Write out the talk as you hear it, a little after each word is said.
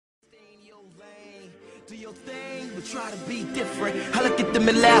Do your thing, but try to be different. I look at them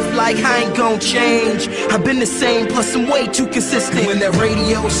and laugh like I ain't gon' change. I've been the same, plus I'm way too consistent. When that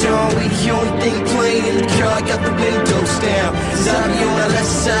radio's on, we the only thing playing in the car. I got the windows down. Cause I be on the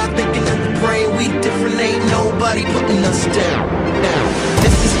left side thinking of the brain. We different, ain't nobody putting us down.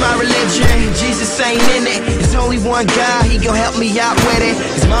 This is my religion, Jesus ain't in it. There's only one guy, he gon' help me out with it.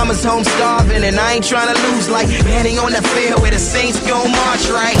 His mama's home starving and I ain't tryna lose. Like Manning on that field where the Saints gon' march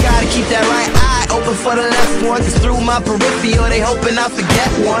right. Gotta keep that right eye open for the left one, cause through my peripheral they hoping I forget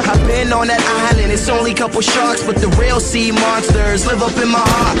one. I've been on that island, it's only couple sharks, but the real sea monsters live up in my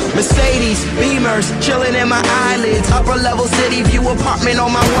heart. Mercedes, Beamers, chilling in my eyelids. Upper level city view apartment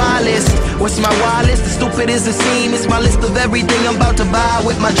on my wireless. What's my wireless? The stupid is a scene. It's my list of everything I'm about to buy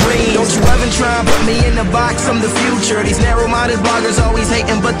with my dreams. Don't you ever try and put me in the box, I'm the future. These narrow-minded bloggers always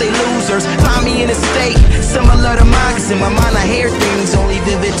hating, but they losers. Find me in a state similar to mine, cause in my mind I hear things only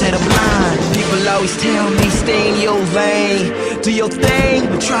vivid to the blind. People always tell me stay in your lane, do your thing,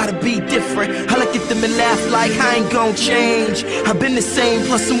 but try to be different. I look at them and laugh like I ain't gon' change. I've been the same,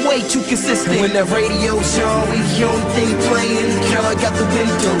 plus I'm way too consistent. When that radio's on, we the only thing playing. Girl, I got the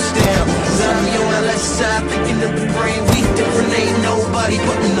windows down. Cause I be on the left side thinking of the brain. We different, ain't nobody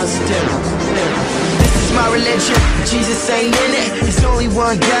putting us down. This is my religion, Jesus ain't in it. There's only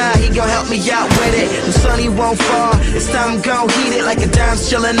one guy, he gon' help me out with it. The sun he won't fall, this time I'm gon' heat it. Like a dime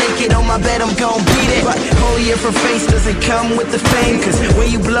chillin' naked on my bed, I'm gon' beat it. But only if her face doesn't come with the fame, cause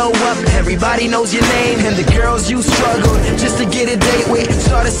when you blow up, everybody knows your name. And the girls you struggled just to get a date with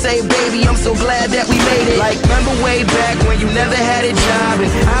start to say, baby, I'm so glad that we made it. Like remember way back when you never had a job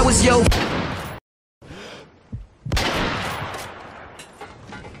and I was your